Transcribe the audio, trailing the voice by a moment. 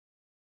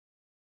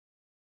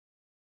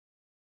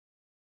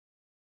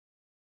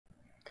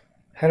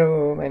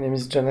Hello, my name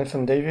is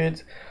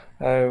Jonathan-David.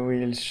 I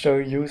will show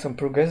you some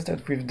progress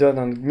that we've done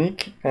on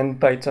GMIC and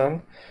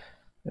Python,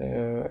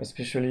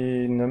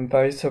 especially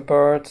NumPy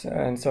support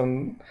and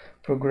some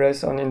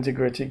progress on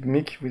integrating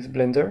GMIC with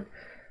Blender.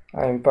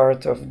 I'm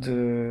part of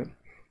the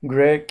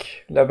Grec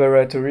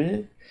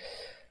laboratory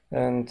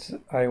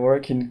and I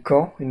work in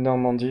Caen in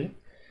Normandy.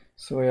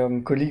 So I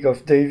am a colleague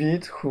of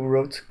David who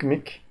wrote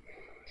GMIC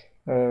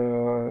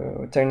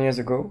 10 years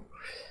ago.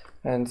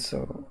 And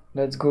so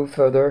let's go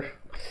further.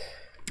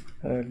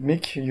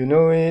 GMIC, you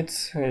know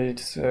it.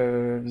 It's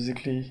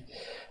basically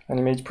an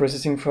image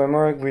processing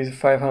framework with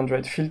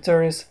 500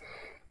 filters.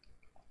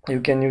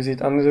 You can use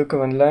it on the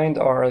command line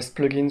or as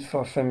plugins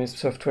for famous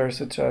software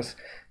such as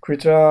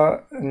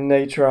Krita,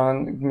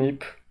 Natron,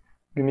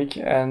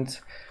 GMIC, and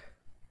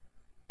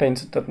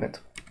Paint.net.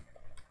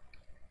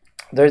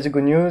 There's the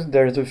good news.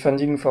 There's the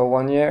funding for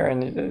 1 year,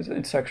 and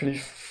it's actually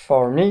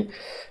for me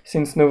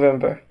since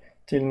November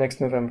till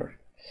next November.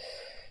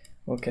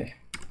 Okay.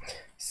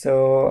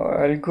 So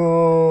I'll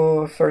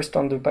go first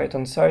on the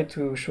Python side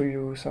to show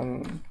you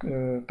some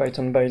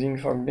Python binding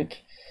for GMIC.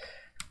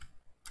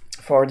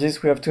 For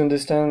this, we have to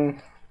understand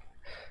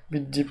a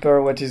bit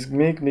deeper what is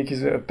GMIC. GMIC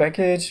is a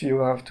package. You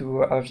have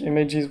to have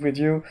images with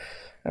you,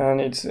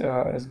 and it's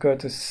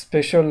got a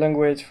special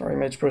language for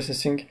image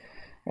processing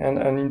and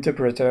an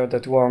interpreter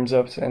that warms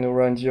up and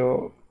runs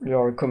your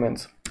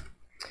commands.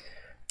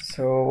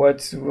 So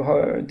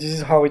this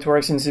is how it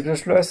works in C++.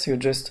 You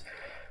just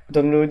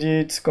download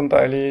it,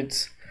 compile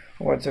it,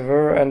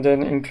 whatever, and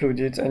then include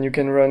it, and you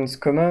can run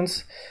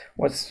commands.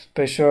 What's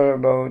special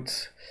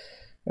about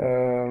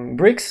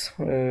bricks,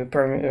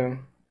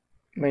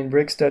 main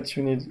bricks, that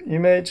you need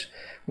image,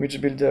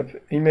 which build up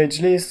image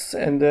lists,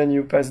 and then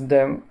you pass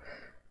them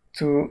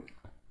to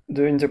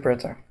the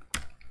interpreter.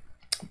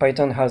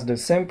 Python has the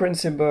same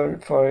principle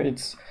for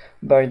its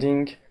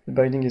binding. The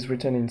binding is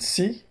written in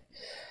C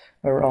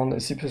around a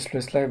C++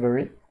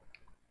 library.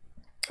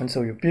 And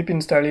so you pip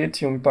install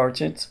it, you import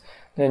it,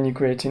 then you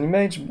create an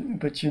image,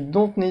 but you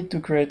don't need to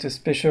create a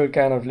special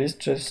kind of list,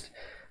 just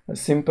a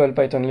simple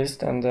Python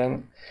list, and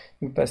then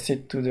you pass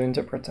it to the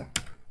interpreter.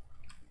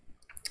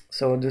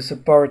 So the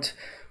support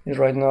is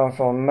right now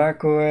for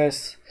Mac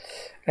OS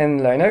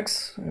and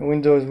Linux.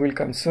 Windows will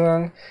come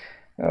soon.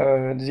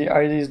 The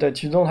idea is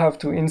that you don't have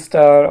to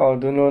install or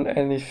download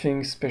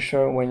anything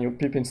special when you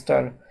pip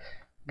install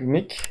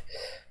GMIC.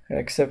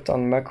 Except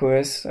on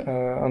macOS,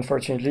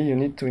 unfortunately, you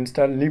need to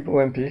install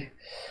LibreMP.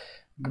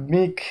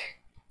 GMIC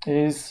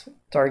is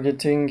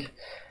targeting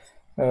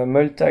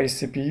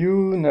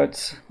multi-CPU,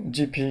 not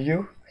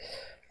GPU,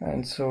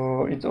 and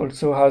so it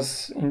also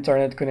has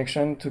internet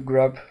connection to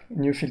grab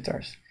new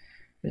filters.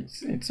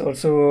 It's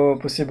also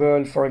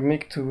possible for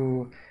GMIC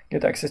to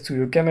get access to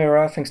your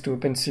camera thanks to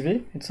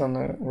OpenCV. It's on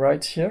the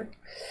right here.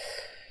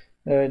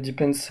 It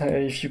depends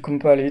if you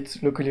compile it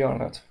locally or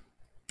not.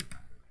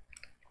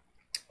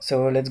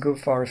 So let's go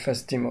for a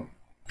fast demo.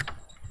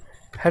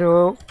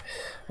 Hello,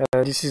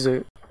 this is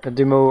a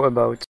demo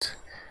about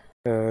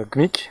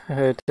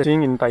GMIC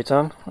testing in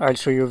Python. I'll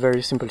show you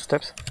very simple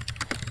steps.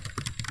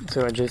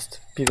 So I just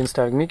pip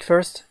install GMIC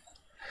first.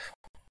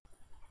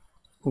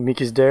 GMIC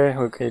is there,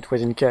 okay, it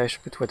was in cache,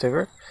 but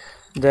whatever.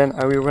 Then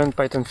I will run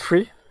Python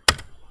 3.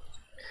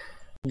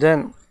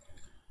 Then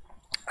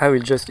I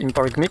will just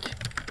import GMIC.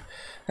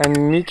 And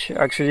GMIC,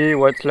 actually,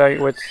 what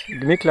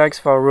GMIC likes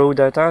for raw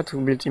data to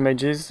build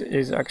images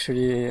is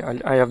actually,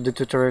 I have the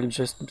tutorial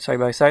just side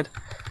by side,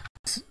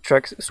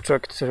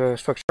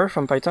 structure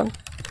from Python.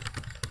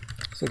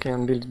 So you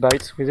can build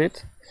bytes with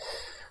it.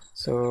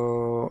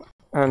 So,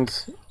 and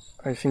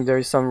I think there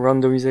is some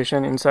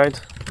randomization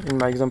inside in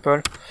my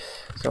example.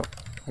 So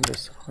I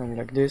just run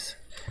like this.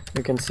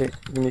 You can see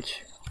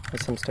GMIC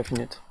has some stuff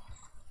in it.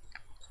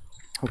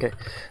 Okay,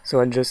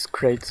 so I'll just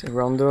create a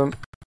random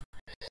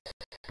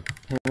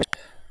image,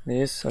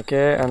 this,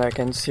 okay, and I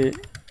can see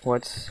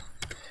what's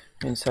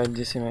inside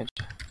this image.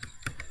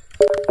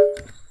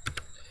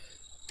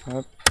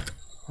 Up.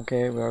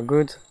 Okay, we are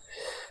good.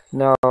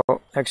 Now,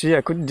 actually,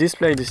 I could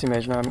display this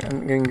image. Now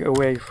I'm going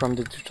away from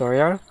the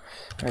tutorial.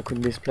 I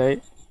could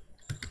display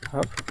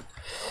up,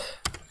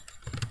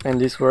 and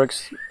this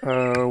works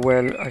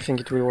well. I think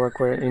it will work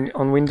well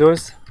on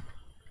Windows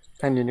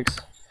and Linux.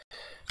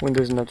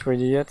 Windows not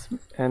ready yet,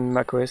 and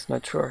macOS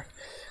not sure.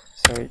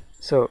 Sorry.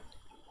 So,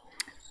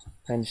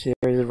 and here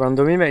is a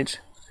random image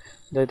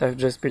that I've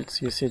just built.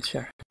 You see it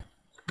here.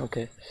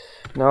 Okay.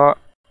 Now,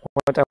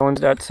 what I want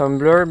to add some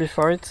blur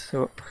before it,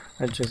 so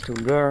I just do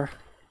blur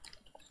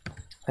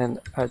and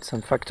add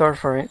some factor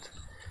for it.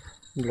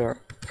 Blur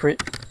 3,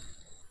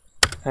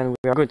 and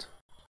we are good.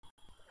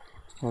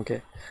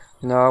 Okay.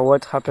 Now,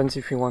 what happens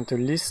if we want a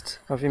list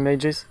of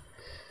images?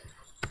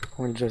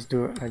 We'll just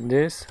do like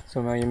this.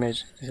 So my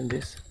image is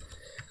this,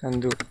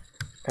 and do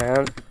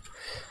L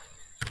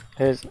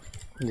is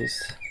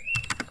this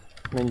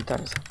many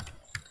times.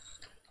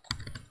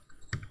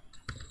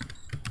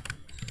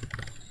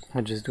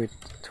 I just do it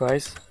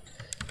twice.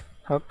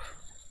 Hope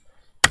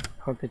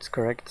it's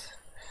correct,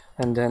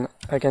 and then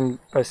I can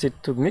pass it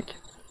to GMIC.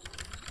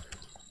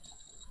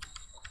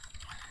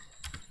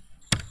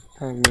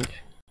 and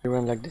we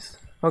run like this.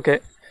 Okay,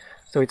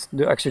 so it's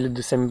actually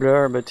the same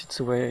blur, but it's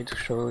a way to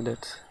show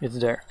that it's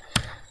there.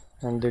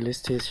 And the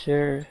list is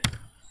here.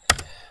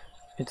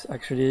 It's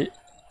actually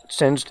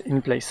changed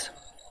in place.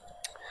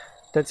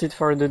 That's it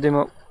for the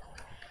demo.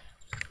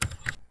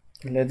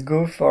 Let's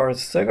go for a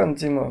second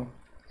demo.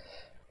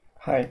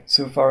 Hi,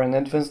 so for an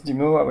advanced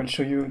demo I will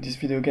show you this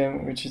video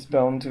game which is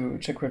bound to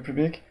Czech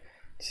Republic.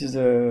 This is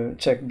a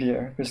Czech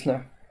beer,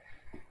 Pilsner.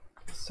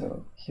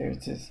 So here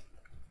it is.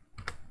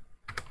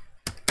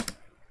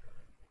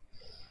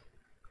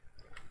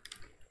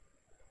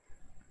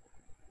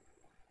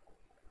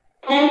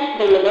 Plant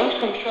the remote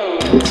control.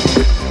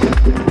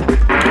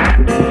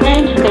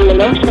 Plant the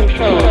remote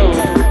control.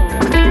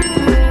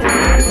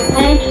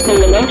 Plant the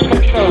remote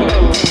control.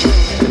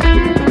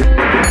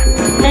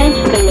 Plant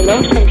the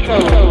remote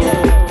control.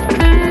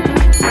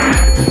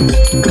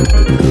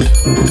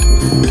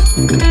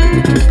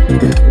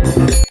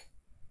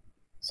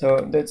 So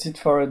that's it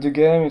for the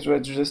game. It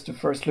was just the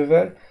first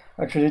level.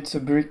 Actually it's a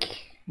brick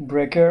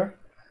breaker.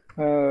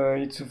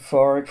 It's a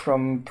fork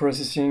from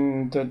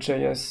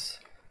processing.js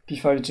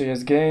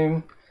P5.js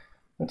game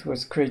that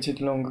was created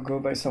long ago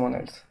by someone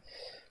else.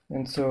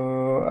 And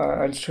so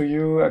I'll show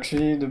you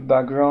actually the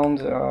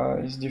background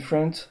is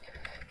different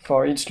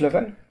for each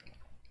level.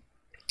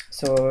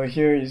 So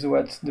here is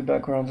what the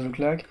background looks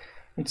like.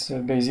 It's a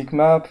basic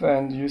map,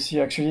 and you see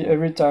actually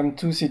every time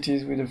two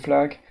cities with a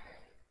flag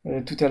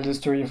to tell the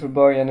story of a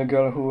boy and a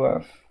girl who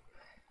have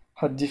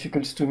had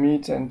difficulties to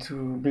meet and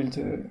to build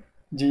a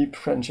deep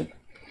friendship.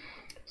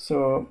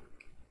 So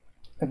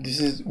this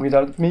is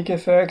without GMIC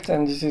effect,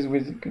 and this is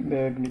with the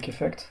GMIC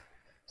effect.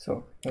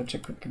 So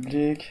Czech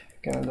Republic,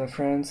 Canada,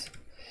 France.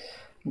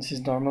 This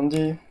is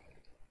Normandy.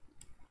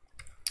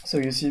 So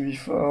you see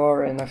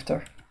before and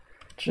after.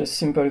 Just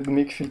simple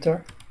GMIC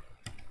filter.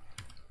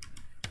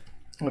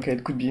 Okay,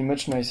 it could be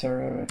much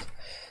nicer,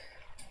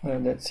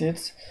 but that's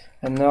it.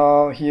 And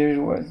now here is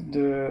what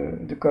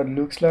the code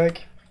looks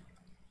like.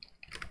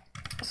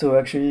 So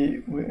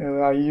actually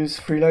I use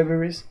three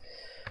libraries.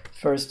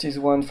 First is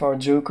one for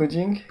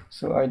geocoding,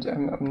 so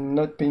I'm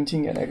not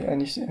painting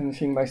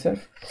anything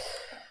myself.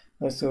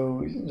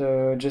 So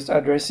just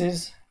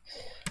addresses.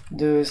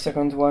 The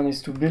second one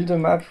is to build a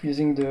map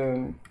using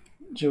the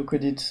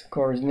geocoded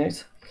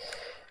coordinates,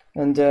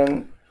 and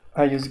then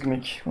I use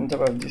GMIC on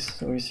top of this.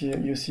 So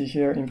you see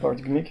here import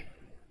GMIC,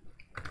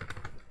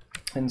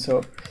 and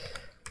so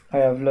I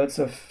have lots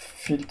of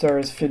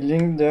filters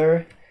fiddling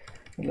there,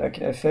 like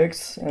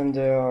effects, and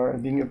they are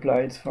being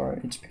applied for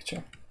each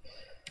picture.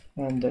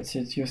 And that's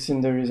it, you've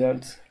seen the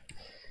result.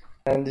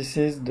 And this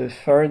is the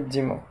third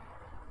demo.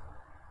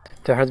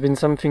 There has been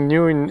something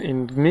new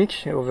in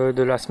GMIC over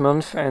the last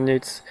month, and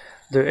it's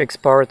the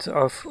export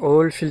of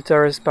all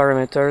filters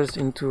parameters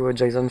into a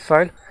JSON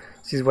file.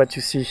 This is what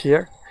you see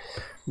here.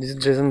 This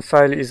JSON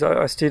file is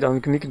hosted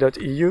on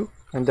gmic.eu,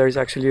 and there is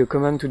actually a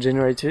command to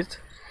generate it.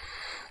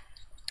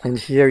 And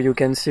here you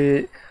can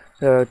see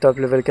top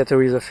level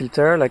categories of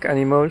filter like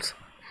animals,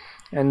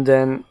 and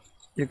then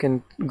you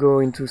can go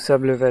into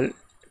sub-level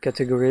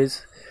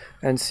categories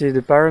and see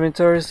the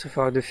parameters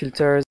for the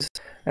filters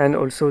and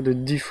also the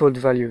default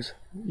values.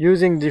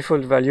 Using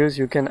default values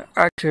you can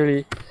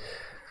actually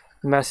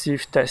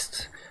massive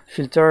test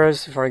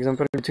filters, for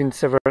example, between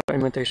several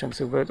implementations.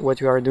 So what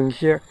you are doing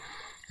here,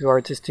 you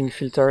are testing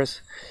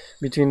filters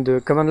between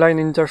the command line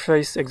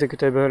interface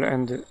executable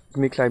and the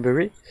GMIC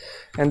library,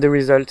 and the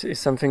result is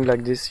something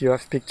like this. You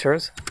have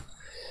pictures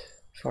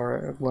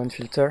for one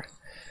filter,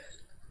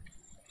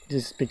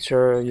 this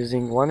picture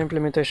using one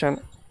implementation,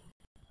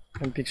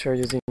 and picture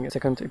using a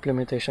second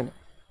implementation.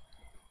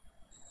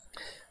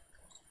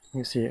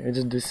 You see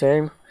it's the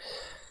same,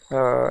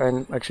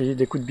 and actually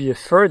there could be a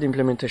third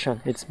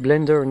implementation. It's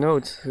Blender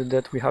nodes, so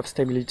that we have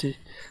stability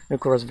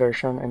across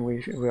version, and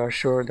we are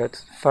sure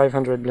that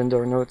 500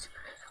 Blender nodes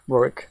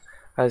work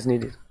as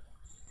needed.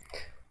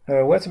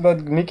 What about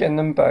GMIC and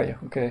NumPy?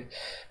 Okay,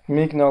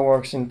 GMIC now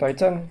works in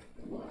Python,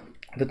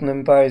 but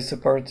NumPy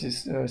support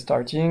is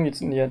starting.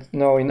 It's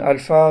now in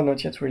alpha,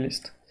 not yet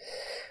released.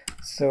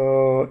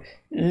 So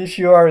if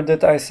you are a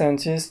data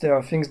scientist, there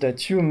are things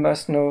that you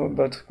must know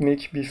about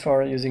GMIC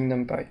before using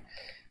NumPy.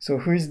 So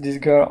who is this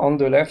girl on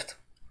the left?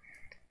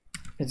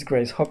 It's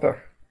Grace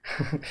Hopper.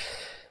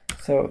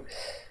 So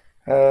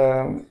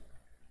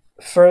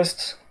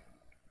first,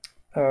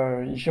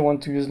 if you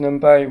want to use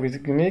NumPy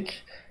with GMIC,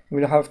 you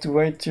will have to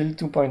wait till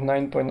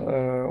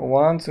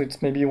 2.9.1, so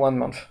it's maybe 1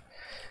 month.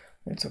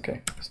 It's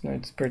okay,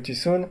 it's pretty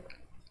soon.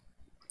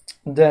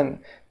 Then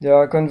there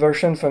are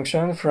conversion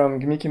functions from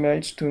GMIC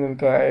image to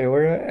NumPy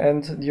area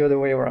and the other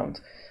way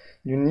around.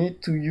 You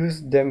need to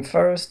use them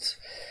first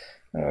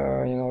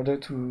in order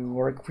to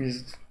work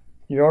with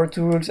your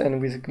tools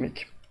and with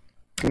GMIC.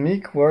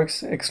 GMIC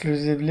works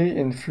exclusively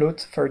in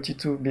float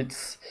 32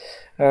 bits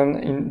and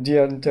in the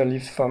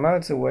interleaved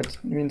format. So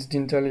what means the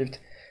interleaved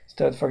is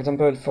that, for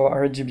example, for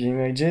RGB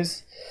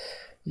images,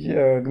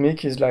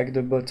 GMIC is like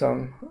the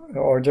bottom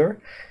order.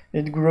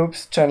 It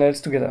groups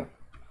channels together.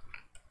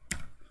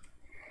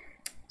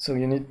 So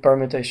you need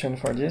permutation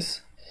for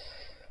this.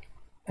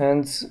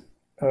 And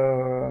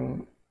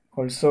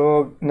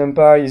Also,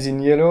 NumPy is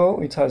in yellow.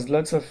 It has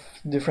lots of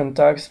different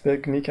types,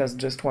 but GMIC has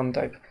just one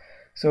type.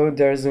 So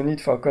there is a need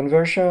for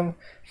conversion.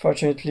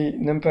 Fortunately,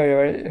 NumPy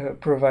array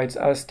provides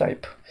as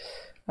type,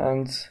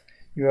 and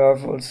you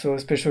have also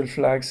special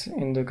flags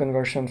in the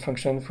conversion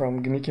function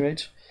from GMIC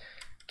image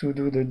to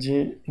do the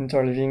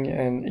de-interleaving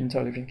and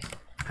interleaving.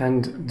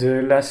 And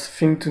the last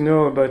thing to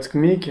know about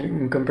GMIC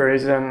in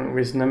comparison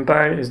with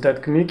NumPy is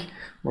that GMIC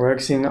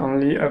works in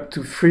only up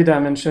to 3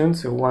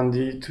 dimensions, so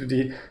 1D,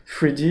 2D,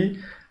 3D,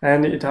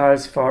 and it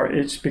has for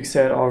each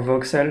pixel or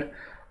voxel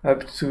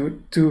up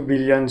to 2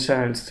 billion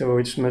channels, so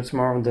it's much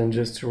more than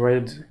just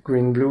red,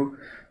 green, blue.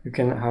 You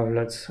can have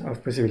lots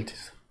of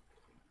possibilities.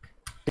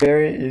 Here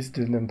is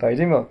the NumPy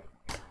demo.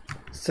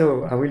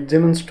 So I will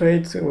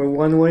demonstrate a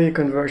one-way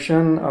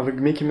conversion of a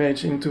GMIC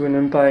image into a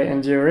NumPy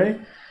ND array,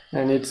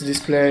 and it's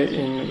displayed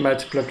in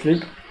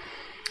Matplotlib.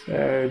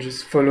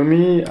 Just follow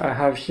me. I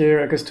have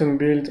here a custom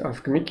build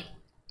of GMIC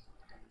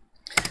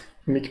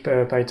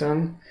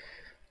Python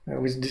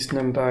with this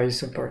NumPy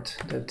support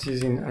that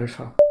is in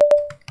alpha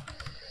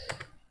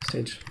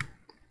stage.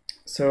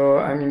 So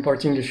I'm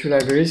importing a few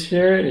libraries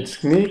here. It's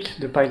GMIC,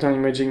 the Python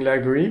imaging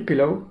library,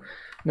 Pillow,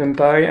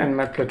 NumPy, and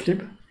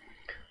Matplotlib.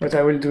 What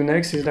I will do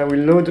next is I will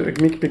load a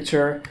GMIC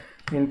picture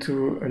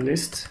into a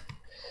list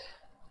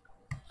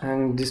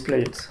and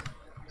display it.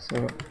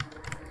 So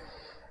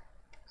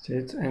that's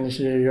it, and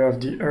here you have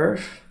the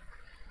Earth,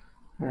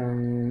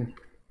 and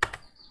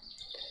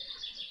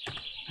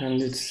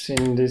it's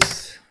in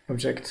this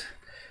object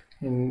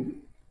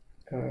in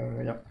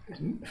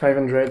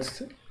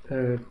 500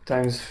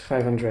 times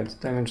 500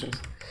 dimensions.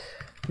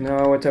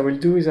 Now what I will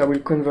do is I will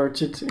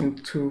convert it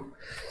into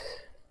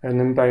a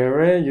NumPy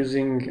array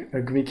using a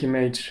GMIC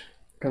image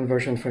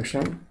conversion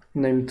function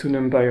named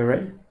toNumPy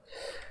array,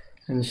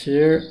 and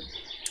here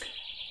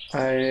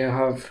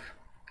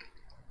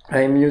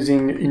I'm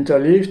using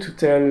interleave to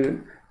tell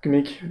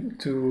GMIC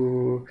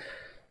to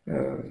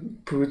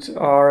put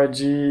R,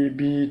 G,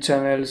 B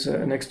channels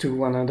next to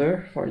one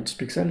another for each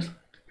pixel,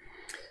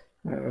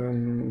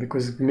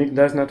 because GMIC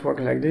does not work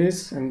like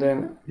this, and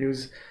then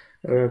use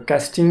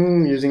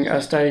casting using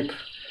as type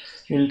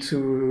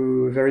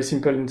into very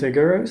simple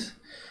integers.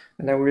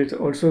 And I will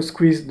also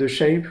squeeze the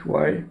shape.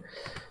 Why?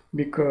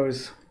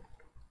 Because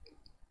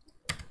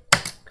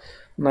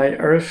my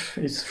Earth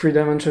is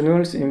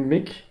 3-dimensional in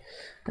GMIC,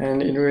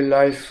 and in real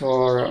life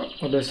for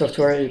other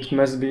software it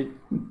must be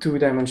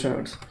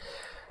 2-dimensional.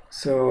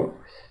 So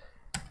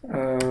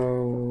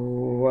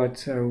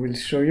what I will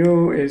show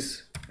you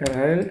is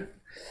L.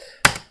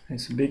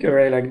 It's a big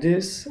array like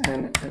this,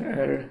 and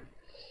L,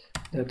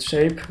 that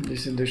shape,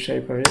 this is the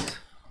shape of it,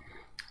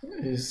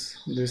 is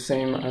the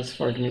same as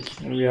for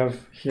GMIC, and we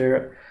have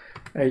here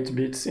 8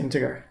 bits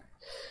integer.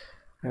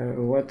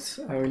 What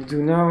I will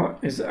do now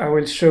is I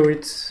will show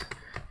it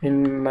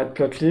in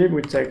Matplotlib,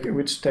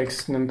 which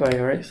takes NumPy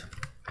arrays.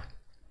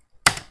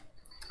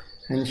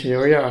 And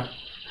here we are.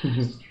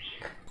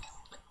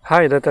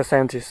 Hi data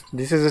scientist,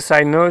 this is a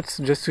side note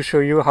just to show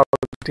you how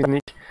to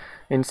GMIC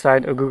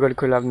inside a Google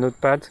Colab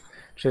notepad.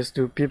 Just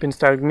do pip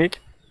install GMIC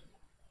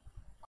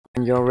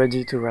and you're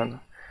ready to run.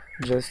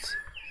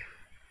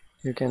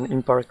 You can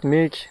import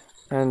GMIC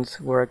and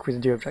work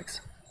with the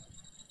objects.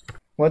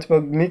 What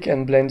about GMIC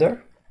and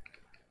Blender?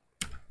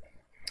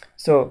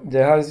 So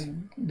there has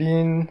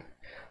been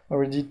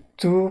already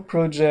 2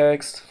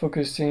 projects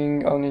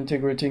focusing on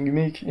integrating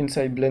GMIC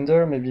inside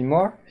Blender, maybe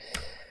more.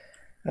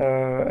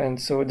 And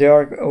so they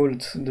are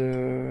old.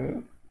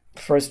 The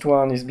first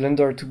one is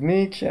Blender to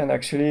GMIC, and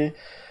actually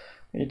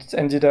it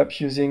ended up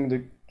using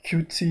the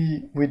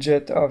Qt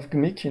widget of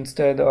GMIC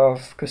instead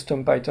of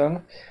custom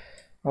Python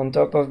on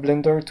top of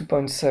Blender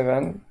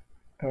 2.7,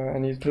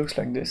 and it looks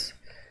like this.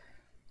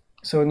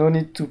 So no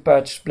need to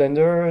patch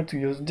Blender to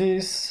use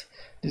this.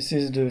 This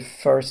is the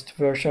first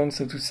version,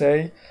 so to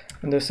say,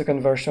 and the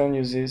second version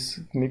uses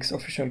GMIC's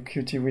official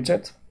Qt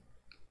widget.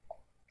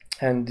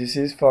 And this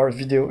is for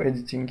video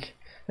editing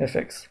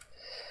effects.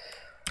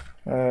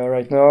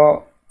 Right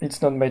now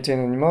it's not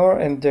maintained anymore,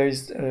 and there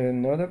is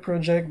another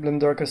project,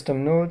 Blender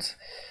Custom Nodes.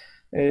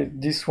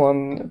 This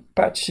one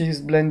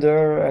patches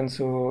Blender, and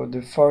so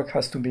the fork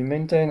has to be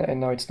maintained,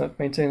 and now it's not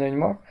maintained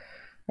anymore.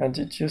 And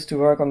it used to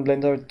work on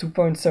Blender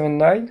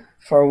 2.79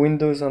 for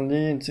Windows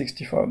only in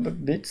 64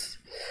 bits.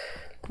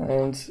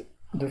 And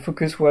the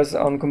focus was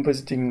on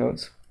compositing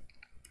nodes.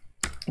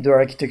 The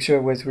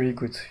architecture was really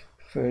good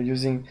for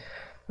using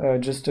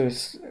just a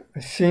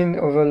thin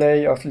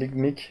overlay of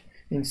GMIC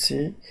in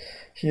C.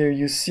 Here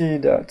you see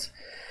that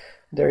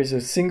there is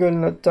a single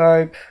node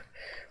type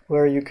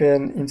where you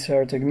can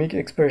insert a GMIC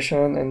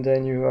expression, and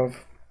then you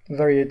have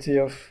variety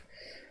of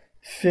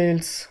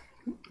fields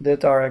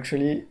that are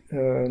actually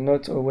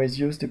not always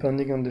used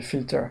depending on the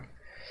filter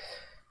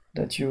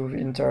that you've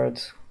entered.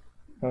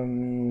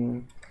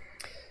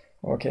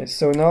 Okay,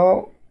 so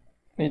now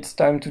it's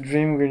time to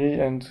dream really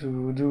and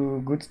to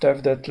do good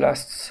stuff that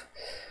lasts.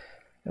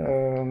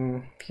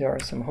 Here are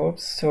some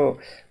hopes. So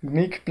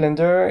GMIC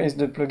Blender is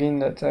the plugin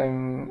that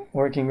I'm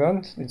working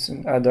on. It's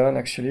an add-on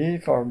actually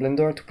for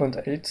Blender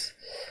 2.8.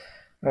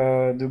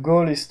 The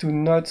goal is to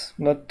not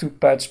to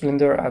patch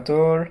Blender at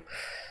all,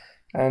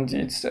 and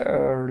it's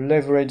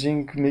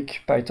leveraging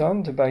GMIC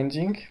Python, the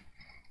binding.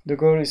 The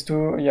goal is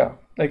to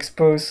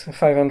expose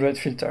 500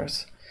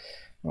 filters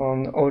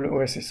on all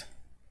OSs.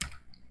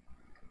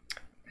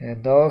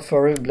 And now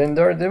for a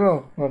Blender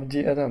demo of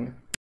the add-on.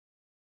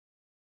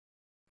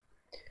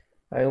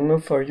 I don't know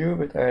for you,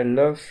 but I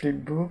love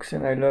flipbooks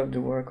and I love the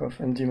work of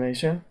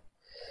animation.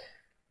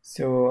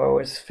 So I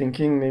was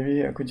thinking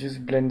maybe I could use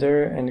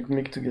Blender and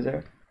GMIC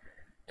together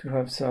to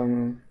have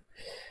some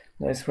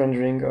nice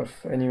rendering of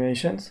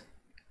animations.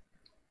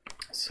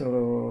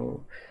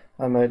 So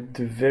I'm at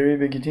the very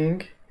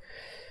beginning,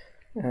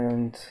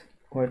 and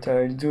what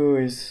I'll do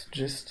is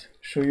just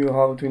show you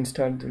how to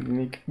install the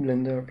GMIC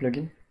Blender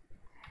plugin.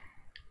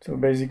 So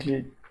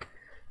basically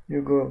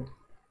you go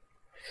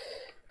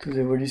to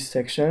the release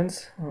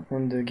sections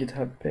on the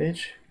GitHub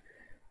page,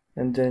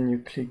 and then you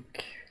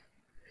click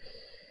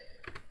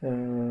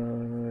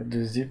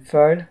the zip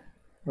file.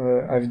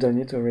 I've done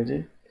it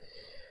already,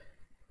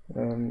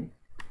 and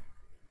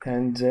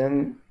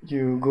then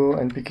you go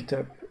and pick it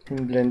up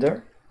in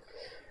Blender.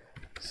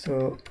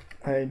 So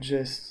I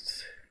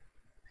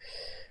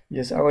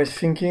was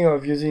thinking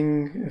of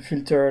using a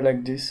filter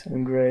like this,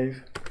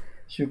 engrave.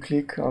 If you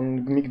click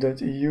on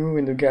gmic.eu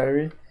in the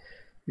gallery,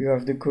 you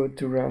have the code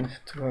to run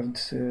to have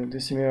the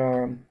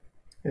similar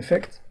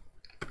effect.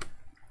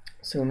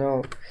 So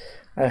now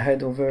I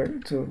head over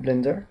to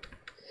Blender,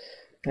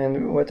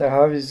 and what I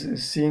have is a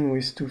scene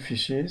with two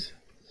fishes,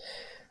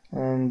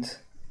 and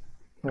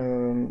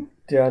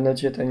they are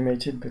not yet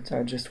animated, but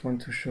I just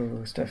want to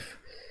show stuff.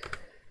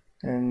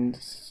 And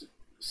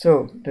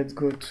so let's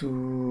go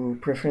to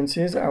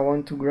preferences. I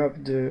want to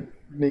grab the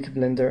GMIC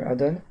Blender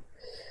add-on.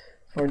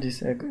 For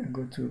this I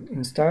go to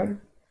install,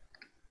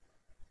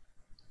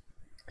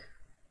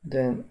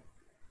 then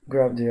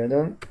grab the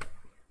add-on.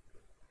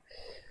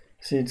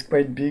 See, it's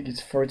quite big,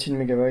 it's 14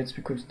 megabytes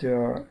because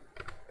there are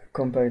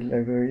compiled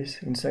libraries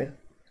inside.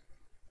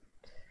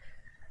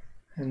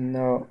 And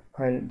now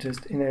I'll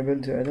just enable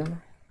the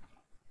add-on.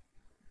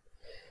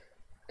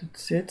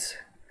 That's it.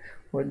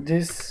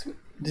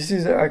 This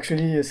is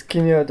actually a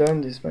skinny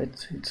add-on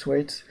despite its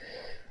weight.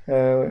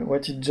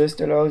 What it just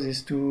allows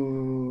is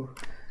to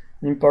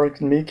import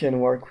GMIC and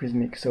work with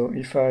GMIC. So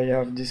if I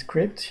have this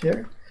script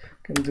here,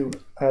 I can do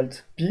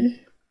Alt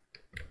P,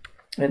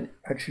 and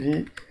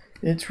actually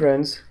it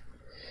runs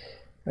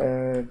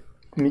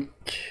GMIC.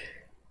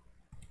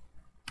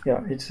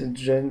 Yeah, it's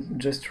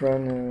just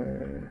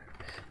run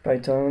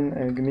Python,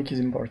 and GMIC is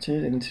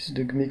imported, and this is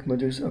the GMIC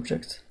modules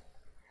object.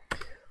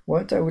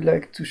 What I would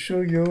like to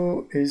show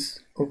you is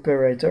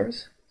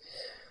operators.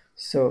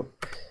 So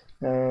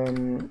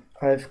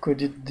I've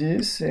coded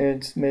this.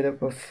 It's made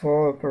up of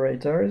 4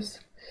 operators,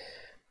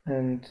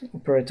 and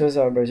operators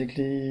are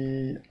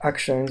basically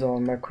actions or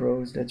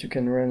macros that you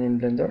can run in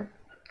Blender.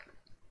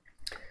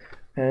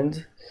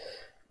 And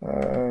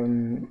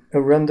a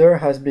render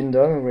has been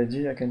done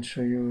already. I can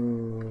show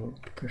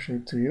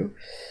it to you.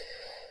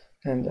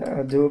 And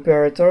the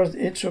operators,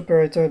 each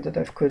operator that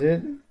I've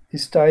coded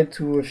is tied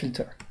to a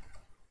filter.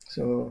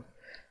 So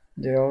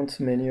there aren't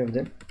many of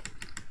them.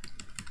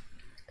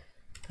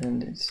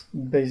 And it's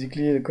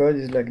basically, the code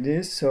is like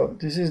this. So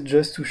this is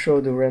just to show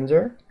the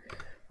render.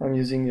 I'm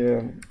using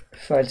a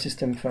file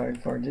system file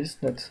for this,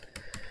 not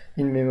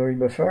in-memory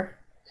buffer.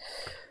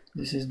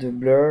 This is the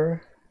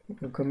blur,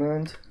 the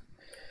command,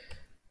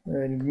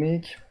 and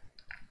GMIC,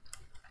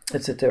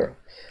 etc.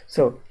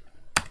 So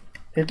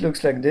it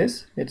looks like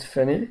this. It's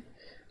funny.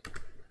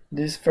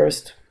 This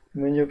first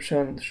menu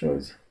option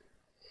shows.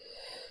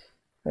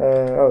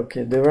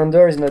 Okay, the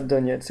render is not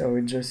done yet, so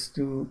we just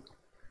do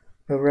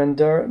a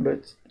render,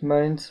 but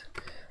mind,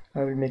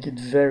 I will make it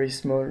very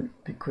small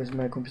because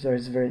my computer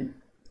is very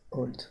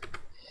old.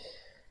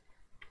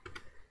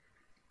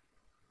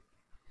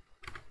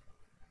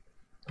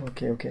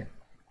 Okay.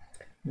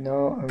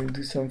 Now I will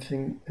do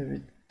something a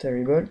bit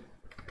terrible.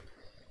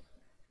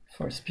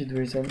 For speed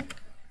reason,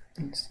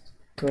 it's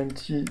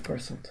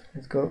 20%.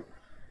 Let's go.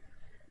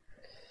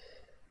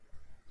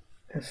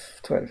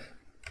 F12.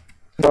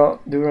 Now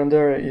the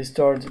render is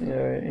stored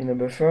in a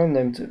buffer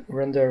named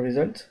render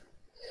result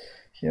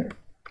here,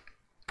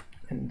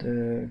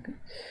 and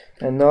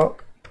now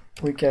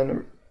I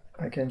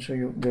can show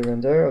you the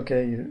render.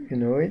 Okay, you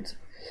know it,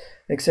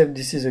 except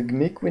this is a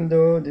GMIC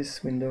window,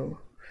 this window.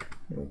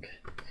 Okay,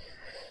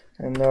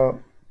 and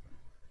now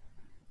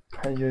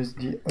I use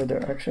the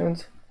other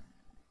actions.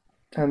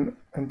 I'm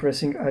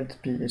pressing Alt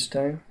P each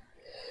time.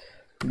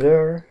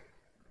 Blur.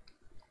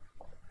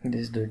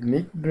 This is the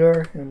GMIC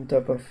blur on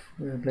top of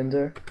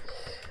Blender,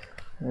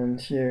 and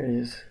here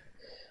is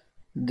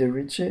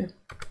Deriche,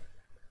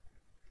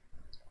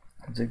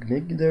 the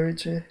GMIC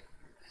Deriche.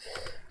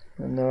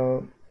 And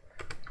now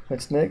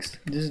what's next?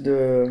 This is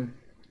the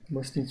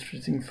most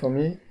interesting for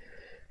me,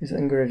 is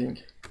engraving.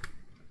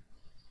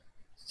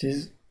 This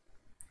is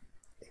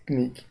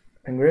GMIC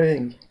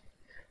engraving.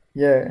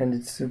 Yeah, and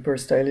it's super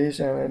stylish,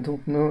 and I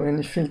don't know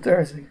any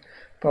filters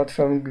apart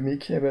from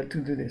GMIC able to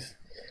do this.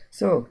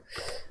 So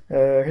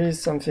Here's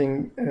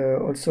something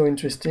also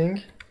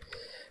interesting,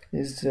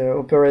 is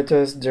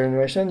operators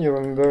generation. You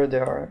remember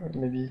there are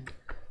maybe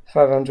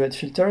 500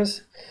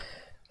 filters,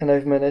 and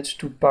I've managed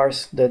to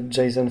parse that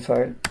JSON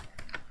file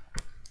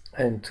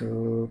and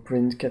to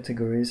print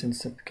categories and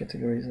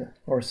subcategories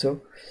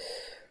also.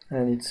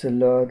 And it's a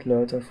lot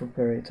of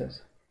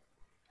operators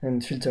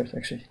and filters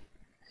actually.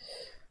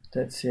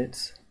 That's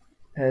it.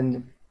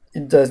 And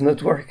it does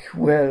not work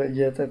well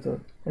yet at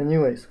all.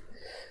 Anyways,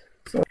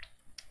 so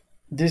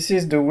this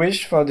is the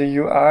wish for the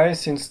UI,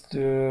 since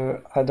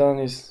the add-on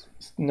is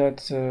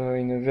not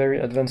in a very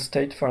advanced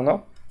state for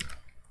now.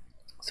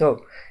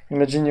 So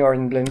imagine you are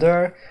in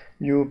Blender,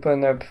 you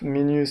open up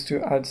menus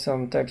to add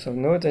some types of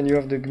nodes, and you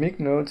have the GMIC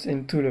nodes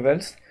in 2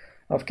 levels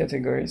of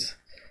categories.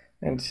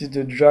 And this is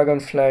the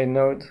Dragonfly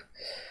node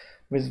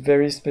with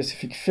very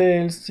specific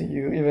fields.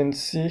 You even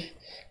see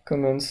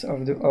comments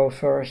of the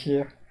author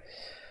here.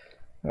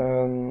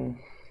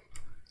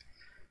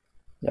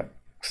 Yeah,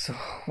 so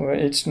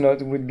each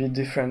node would be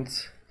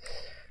different.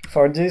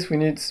 For this, we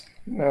need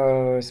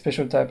a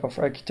special type of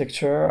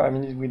architecture. I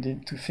mean, we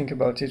need to think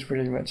about it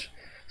really much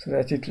so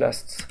that it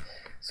lasts.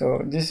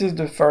 So this is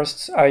the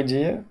first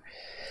idea,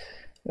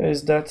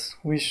 is that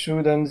we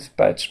shouldn't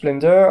patch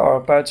Blender,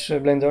 or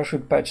Blender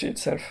should patch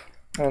itself,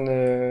 and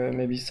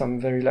maybe some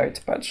very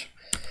light patch.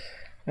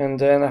 And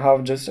then I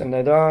have just an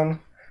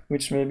add-on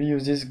which maybe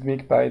uses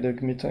GMIC by the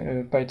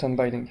Python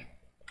binding.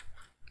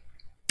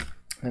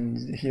 And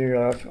here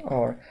I have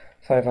our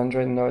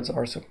 500 nodes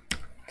or so.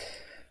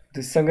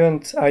 The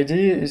second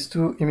idea is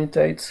to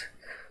imitate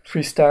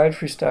freestyle.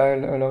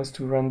 Freestyle allows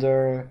to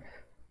render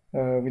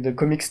with the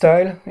comic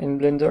style in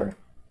Blender,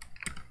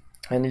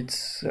 and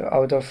it's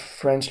out of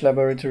French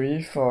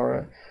laboratory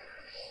for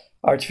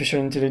artificial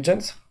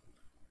intelligence.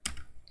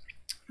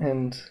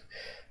 And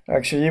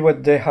actually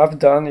what they have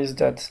done is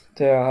that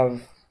they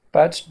have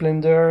patched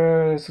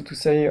Blender, so to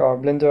say, or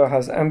Blender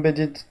has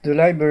embedded the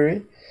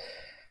library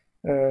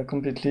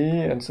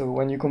completely, and so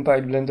when you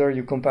compile Blender,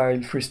 you compile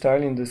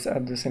freestyle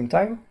at the same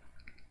time.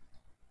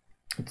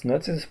 It's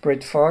not a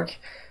separate fork,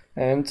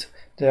 and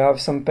they have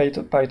some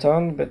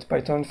Python, but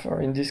Python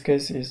in this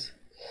case is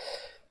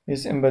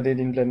embedded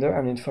in Blender.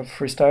 I mean, for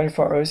freestyle,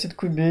 for us it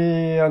could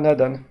be an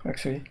add-on,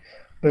 actually,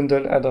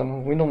 bundle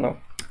add-on, we don't know.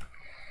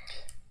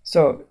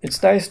 So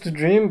it's nice to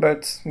dream,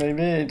 but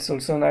maybe it's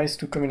also nice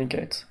to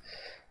communicate.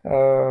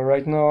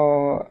 Right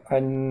now I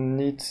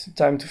need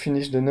time to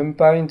finish the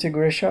NumPy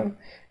integration,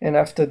 and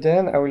after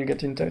then I will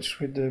get in touch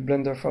with the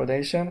Blender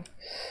Foundation.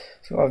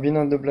 So I've been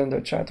on the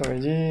Blender chat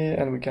already,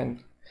 and we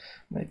can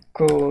make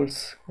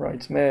calls,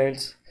 write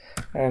mails,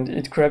 and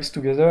eat crabs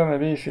together,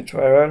 maybe if you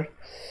travel.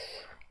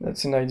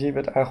 That's an idea,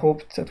 but I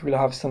hope that we'll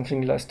have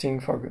something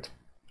lasting for good.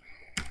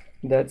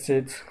 That's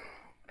it.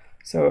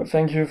 So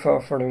thank you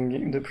for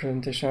following the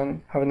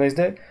presentation. Have a nice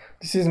day.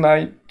 This is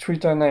my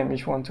Twitter name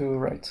if you want to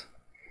write.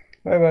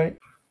 Bye bye.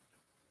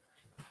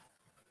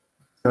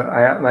 So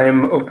I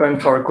am open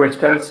for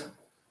questions.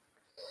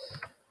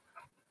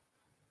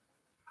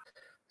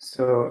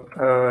 So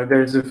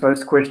there's the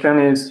first question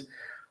is,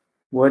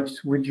 what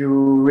would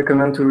you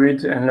recommend to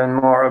read and learn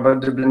more about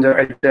the Blender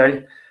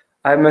API?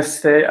 I must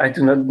say I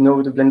do not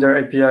know the Blender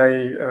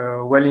API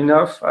well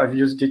enough. I've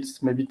used it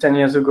maybe 10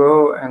 years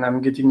ago, and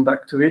I'm getting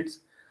back to it.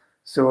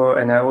 So,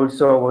 and I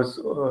also was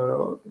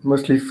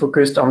mostly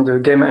focused on the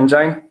game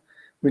engine,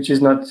 which is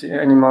not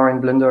anymore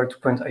in Blender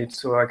 2.8,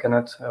 so I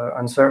cannot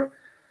answer.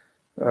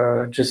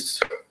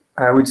 Just,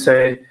 I would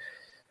say,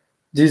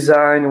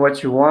 design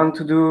what you want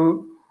to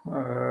do,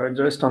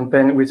 just on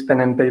with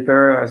pen and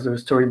paper as a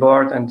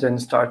storyboard, and then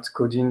start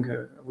coding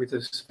with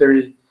a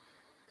very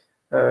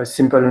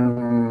simple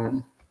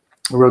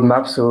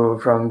roadmap. So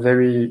from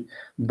very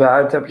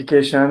bad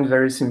application,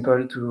 very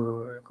simple,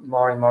 to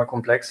more and more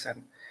complex.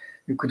 And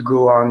you could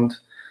go on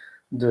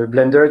the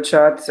Blender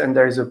chat, and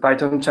there is a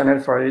Python channel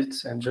for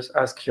it, and just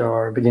ask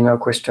your beginner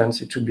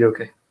questions. It should be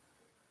okay.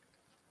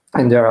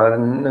 And there are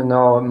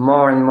now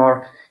more and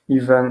more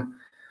even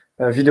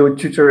video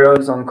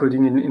tutorials on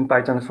coding in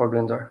Python for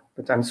Blender.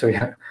 But I'm sorry,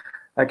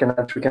 I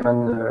cannot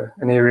recommend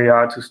an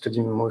area to study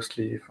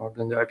mostly for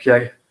Blender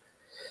API.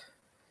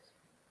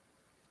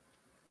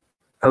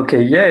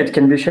 Okay, yeah, it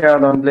can be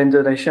shared on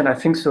Blender Nation. I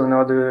think so.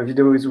 Now the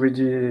video is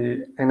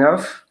ready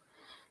enough.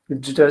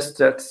 It's just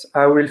that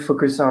I will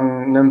focus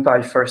on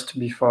NumPy first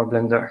before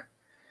Blender,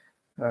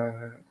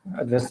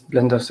 advanced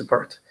Blender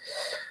support.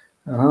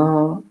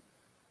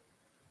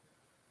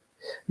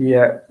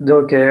 Yeah,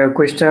 okay, a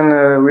question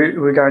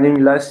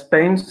regarding Last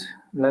Paint.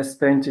 Last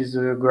Paint is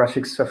a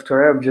graphics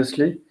software,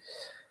 obviously.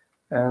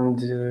 And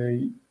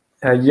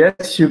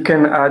yes, you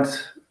can add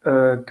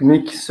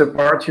GMIC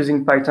support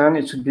using Python.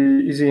 It should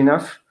be easy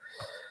enough.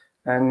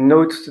 And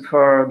note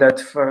for that,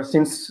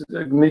 since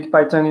GMIC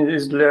Python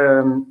is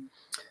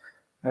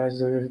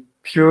as a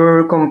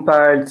pure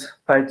compiled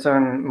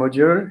Python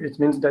module, it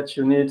means that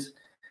you need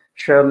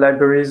shared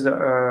libraries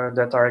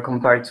that are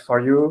compiled for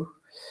you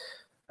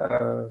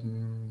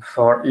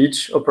for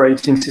each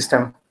operating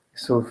system.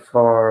 So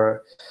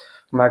for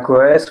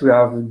macOS, we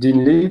have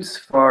dinlibs.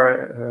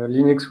 For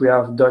Linux, we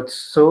have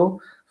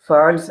 .so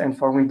files, and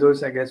for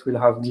Windows, I guess we'll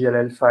have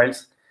DLL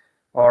files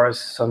or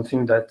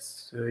something that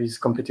is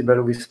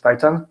compatible with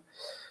Python.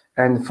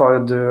 And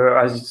for the,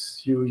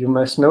 as you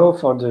must know,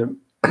 for the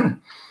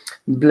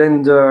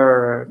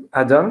Blender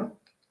add-on,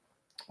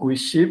 we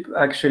ship,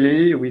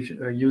 actually, we've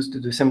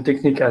used the same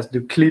technique as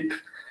the clip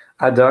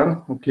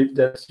add-on, a clip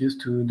that's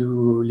used to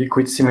do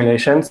liquid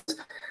simulations.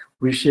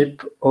 We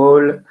ship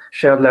all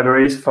shared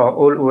libraries for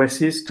all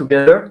OSs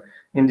together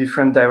in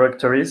different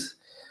directories.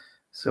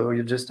 So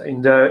you just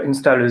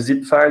install a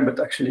zip file, but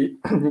actually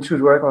it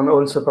should work on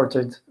all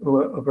supported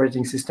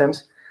operating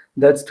systems.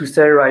 That's to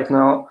say right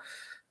now,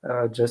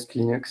 just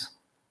Linux.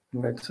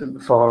 But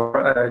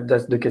for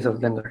that's the case of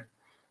Blender.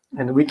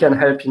 And we can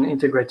help in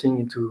integrating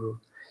into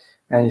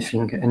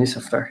anything, any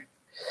software.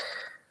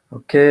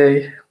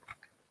 Okay.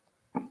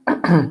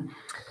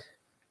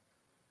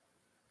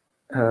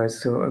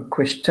 So a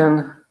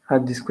question,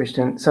 had this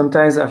question.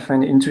 Sometimes I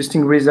find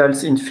interesting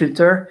results in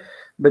filter,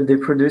 but they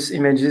produce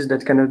images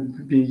that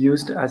cannot be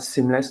used as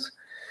seamless.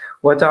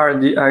 What are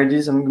the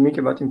ideas on GMIC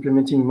about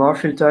implementing more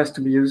filters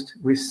to be used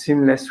with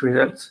seamless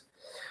results?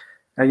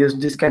 I use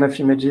this kind of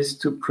images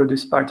to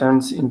produce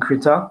patterns in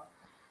Krita,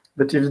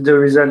 but if the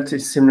result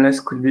is seamless,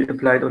 could be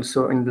applied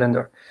also in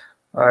Blender.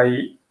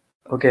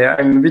 Okay,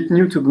 I'm a bit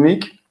new to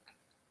GMIC.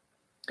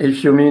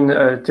 If you mean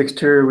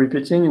texture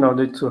repeating in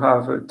order to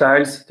have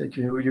tiles that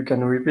you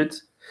can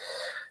repeat,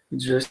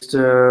 it's just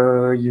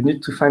you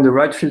need to find the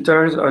right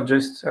filters, or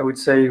just, I would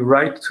say,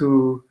 write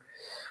to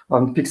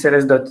on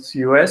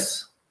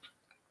pixels.us.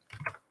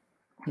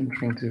 I'm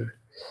trying to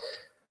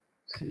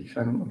see if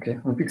I'm okay.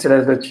 On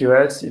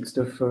pixels.us, it's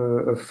the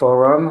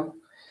forum,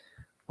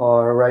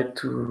 or write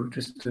to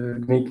just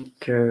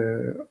make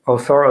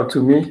author or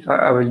to me.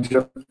 I will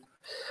drop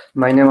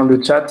my name on the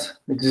chat.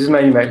 This is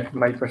my email.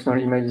 My personal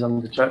email is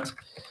on the chat.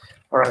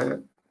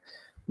 Or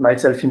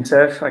myself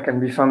himself. I can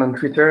be found on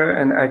Twitter,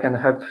 and I can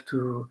help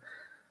to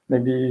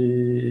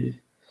maybe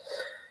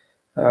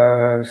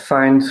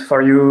find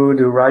for you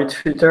the right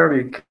filter,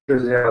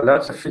 because there are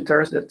lots of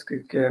filters that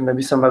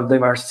maybe some of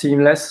them are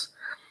seamless,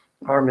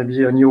 or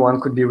maybe a new one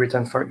could be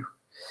written for you.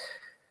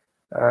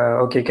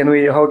 Okay,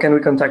 how can we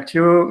contact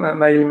you?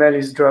 My email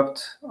is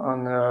dropped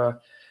on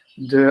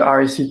the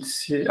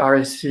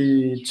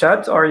RSC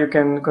chat, or you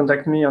can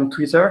contact me on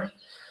Twitter.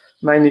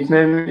 My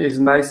nickname is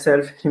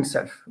myself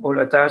himself, all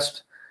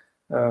attached.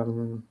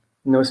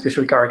 No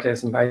special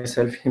characters,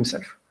 myself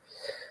himself.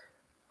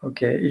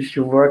 Okay, if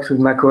you worked with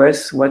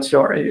macOS, what's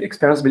your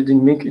experience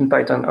building GMIC in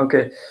Python?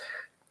 Okay,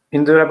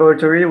 in the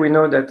laboratory, we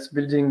know that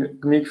building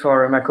GMIC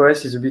for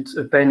macOS is a bit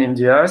a pain in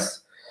the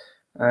ass,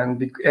 and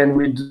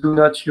we do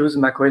not use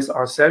macOS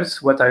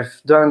ourselves. What I've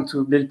done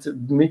to build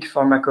GMIC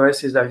for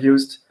macOS is I've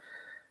used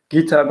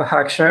GitHub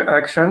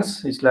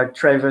Actions. It's like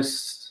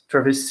Travis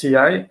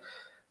CI,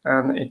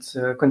 and it's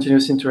a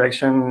continuous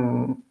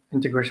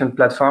integration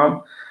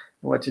platform.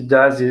 What it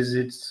does is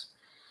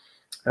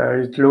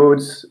it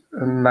loads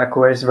a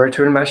macOS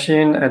virtual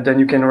machine, and then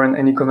you can run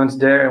any commands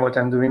there. And what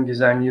I'm doing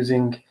is I'm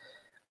using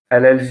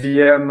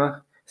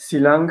LLVM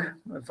Clang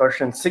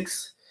version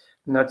 6,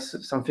 not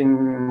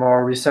something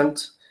more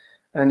recent.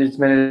 And it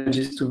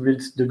manages to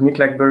build the GMIC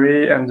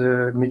library and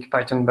the GMIC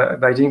Python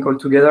binding all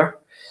together.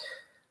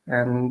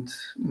 And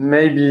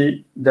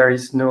maybe there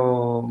is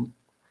no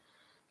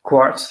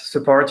Quartz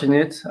support in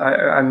it.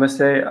 I must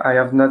say I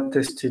have not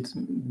tested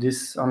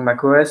this on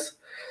macOS.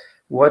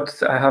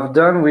 What I have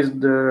done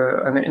with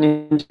an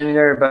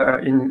engineer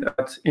at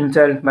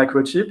Intel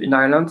Microchip in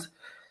Ireland,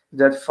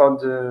 that for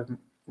the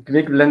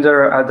GMIC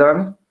Blender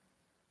add-on,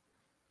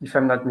 if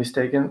I'm not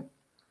mistaken,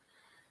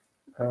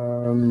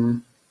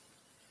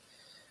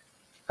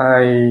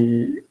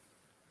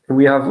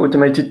 we have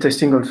automated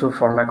testing also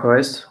for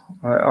macOS,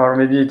 or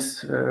maybe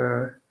it's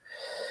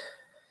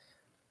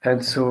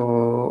and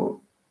so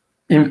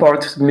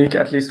import GMIC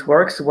at least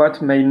works.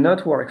 What may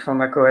not work for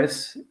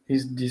macOS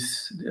is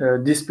this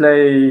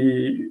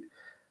display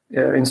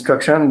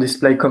instruction,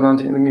 display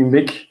command in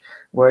GMIC,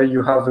 where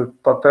you have a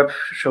pop-up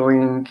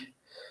showing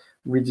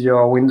with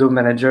your window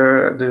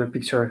manager the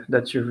picture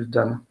that you've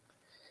done.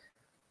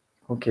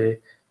 Okay,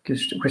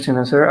 question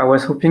answer. I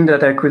was hoping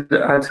that I could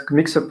add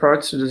GMIC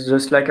support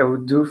just like I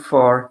would do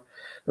for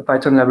a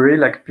Python library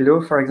like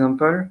Pillow, for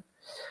example.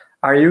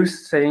 Are you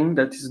saying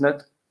that it's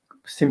not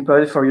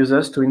simple for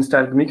users to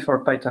install GMIC for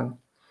Python?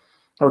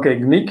 Okay,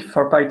 GMIC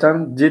for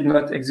Python did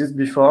not exist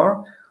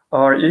before,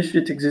 or if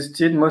it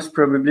existed, most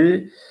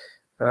probably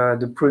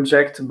the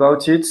project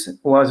about it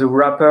was a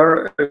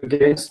wrapper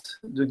against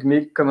the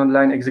GMIC command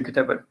line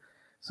executable.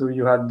 So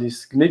you had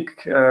this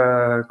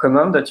GMIC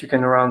command that you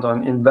can run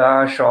in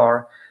bash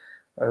or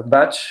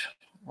batch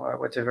or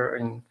whatever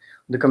in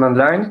the command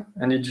line,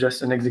 and it's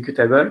just an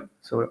executable.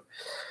 So,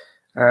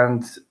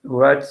 and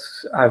what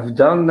I've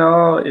done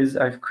now is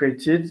I've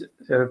created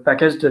a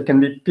package that can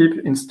be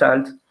pip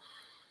installed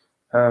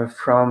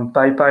from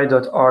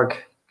pypy.org.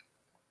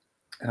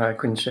 I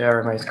couldn't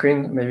share my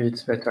screen. Maybe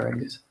it's better like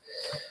this.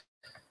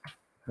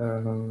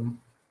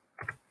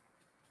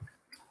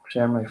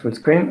 share my full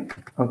screen.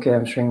 Okay,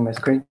 I'm sharing my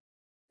screen.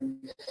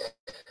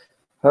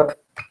 Up.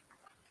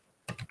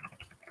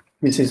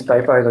 This is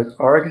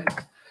pypy.org,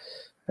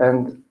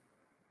 and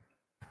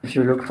if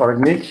you look for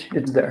GMIC,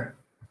 it's there.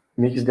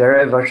 GMIC is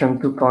there, version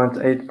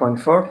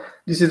 2.8.4.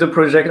 This is a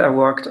project I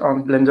worked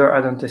on Blender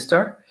add-on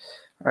tester,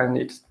 and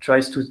it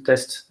tries to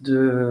test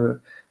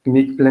the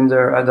GMIC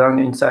Blender add-on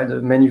inside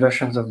many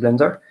versions of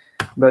Blender.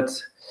 But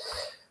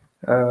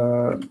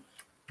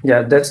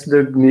yeah, that's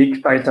the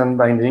GMIC Python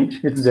binding.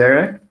 It's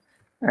there,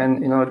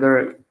 and in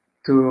order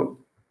to,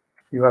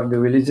 you have the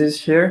releases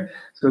here.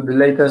 So the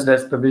latest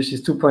that's published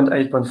is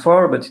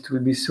 2.8.4, but it will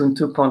be soon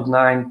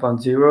 2.9.0,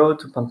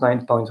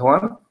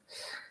 2.9.1.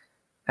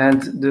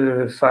 And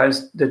the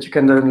files that you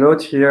can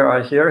download here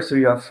are here. So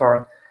you have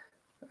for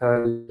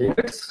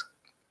Linux,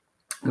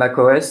 Mac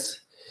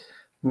OS,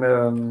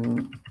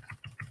 and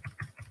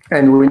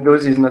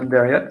Windows is not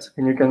there yet.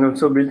 And you can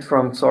also build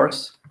from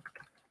source.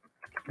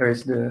 There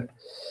is the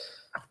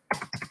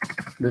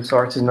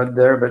source is not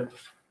there, but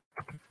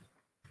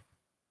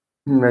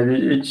maybe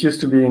it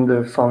used to be in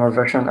the former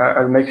version.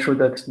 I'll make sure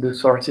that the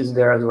source is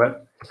there as well.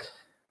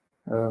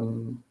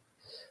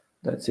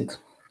 That's it.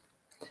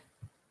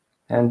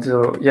 And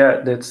so, yeah,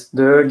 that's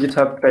the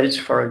GitHub page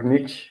for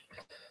GMIC.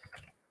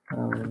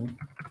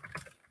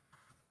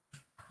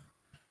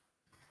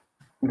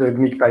 The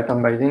GMIC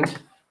Python binding.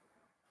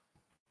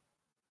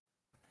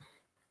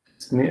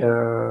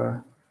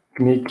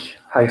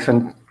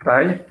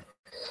 GMIC-py.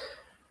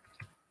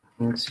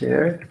 It's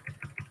here.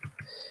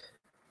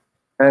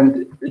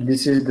 And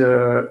this is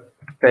the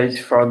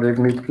page for the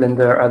GMIC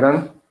Blender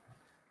add-on,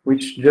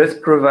 which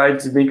just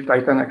provides GMIC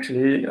Python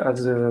actually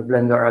as a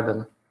Blender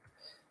add-on.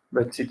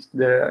 But it's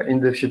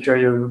in the future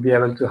you will be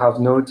able to have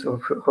nodes,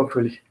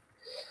 hopefully.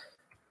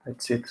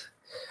 That's it.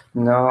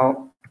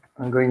 Now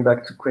I'm going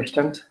back to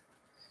questions.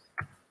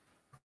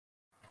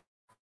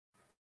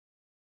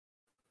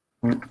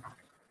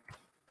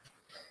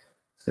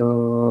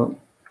 So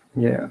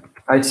yeah,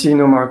 I see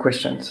no more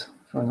questions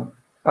for now.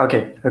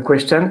 Okay, a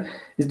question.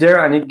 Is there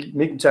any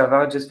GMIC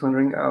Java? Just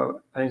wondering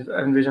how I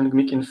envision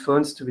GMIC in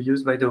phones to be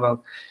used by the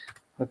world.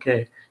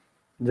 Okay,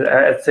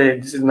 I'd say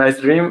this is a nice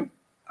dream.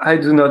 I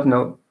do not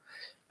know,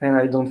 and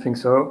I don't think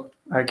so.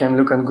 I can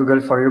look on Google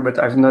for you, but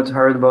I've not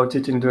heard about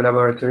it in the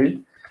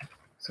laboratory.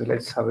 So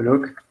let's have a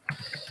look.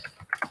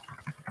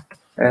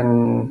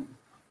 And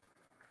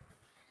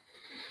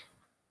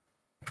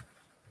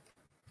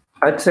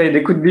I'd say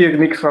there could be a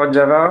GMIC for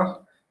Java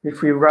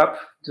if we wrap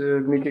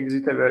the GMIC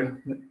executable.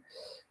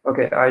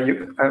 Okay,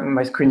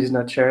 my screen is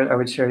not shared. I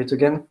will share it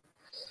again.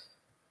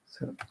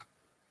 So,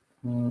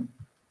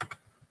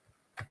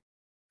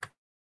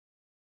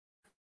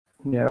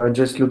 yeah, I'm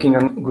just looking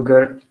on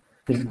Google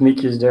if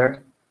GMIC is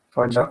there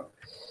for Java.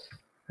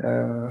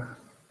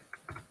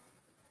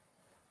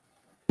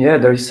 Yeah,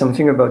 there is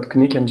something about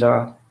GMIC and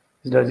Java.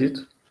 Is that it?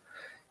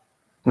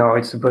 No,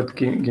 it's about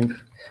GIMP.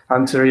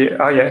 I'm sorry.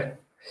 Ah, yeah.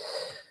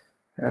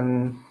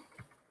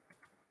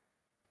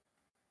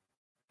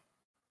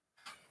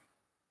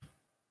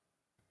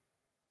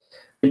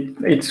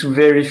 It's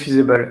very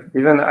feasible.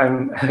 Even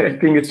I'm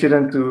helping a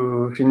student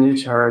to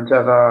finish her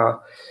Java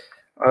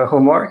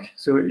homework.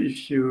 So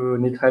if you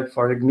need help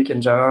for the GMIC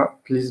and Java,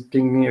 please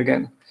ping me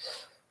again.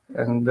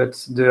 And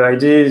that's the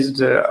idea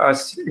is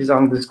is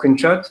on the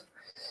screenshot.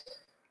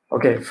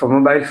 Okay, for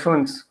mobile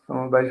phones,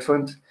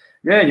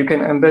 yeah, you can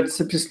embed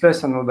C++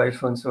 on mobile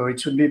phones. So it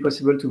should be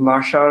possible to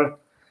marshal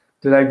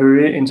the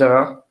library in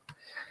Java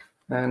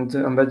and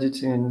embed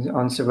it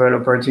on several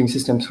operating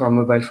systems for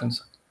mobile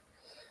phones.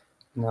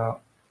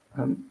 Now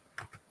I'm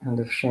kind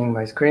of sharing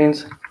my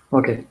screens.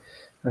 Okay,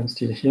 I'm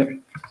still here.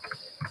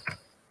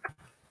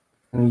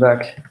 I'm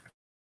back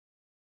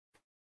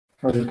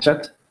for the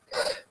chat.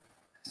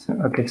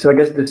 Okay, so I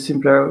guess the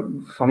simpler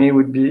for me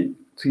would be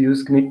to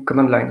use GMIC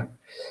command line.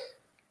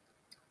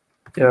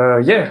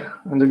 Yeah,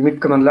 and the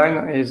GMIC command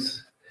line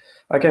is,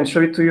 I can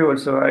show it to you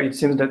also. It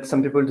seems that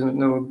some people don't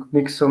know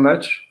GMIC so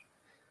much.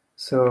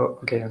 So,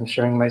 okay, I'm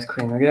sharing my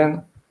screen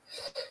again.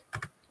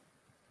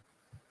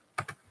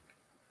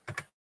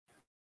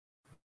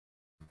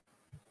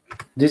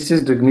 This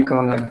is the GMIC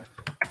command line.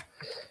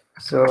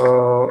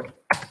 So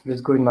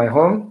let's go in my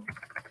home.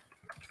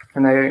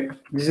 And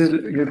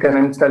you can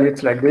install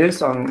it like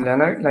this on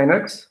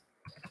Linux.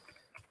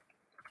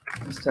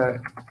 Install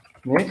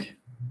GMIC.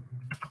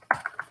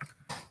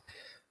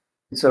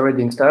 It's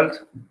already installed.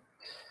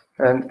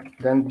 And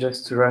then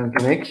just run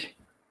GMIC.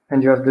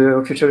 And you have the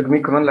official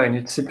GMIC command line.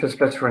 It's C++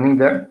 running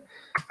there.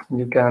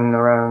 You can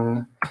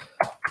run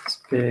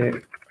display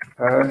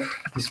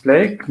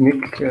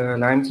GMIC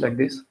lines like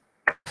this.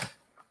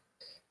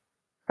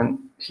 And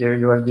here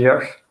you have the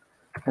earth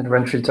and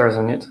run filters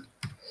on it.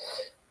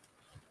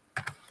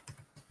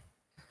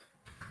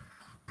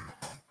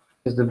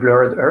 Is the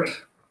blurred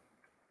earth.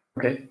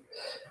 Okay.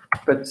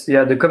 But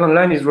yeah, the command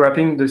line is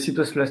wrapping the C++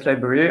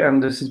 library,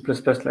 and the C++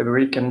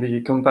 library can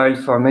be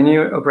compiled for many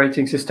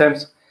operating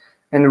systems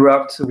and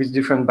wrapped with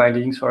different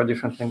bindings for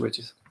different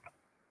languages.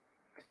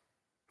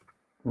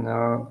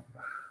 Now,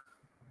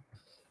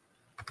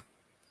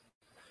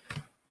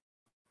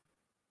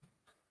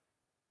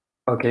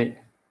 Okay,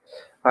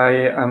 I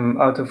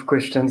am out of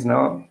questions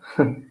now.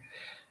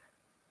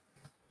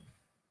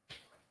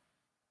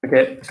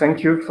 Okay,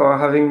 thank you for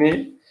having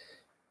me,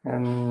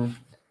 and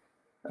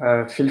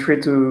feel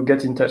free to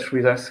get in touch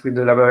with us with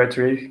the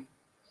laboratory.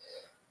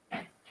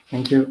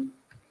 Thank you.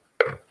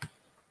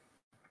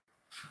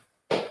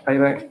 Bye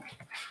bye.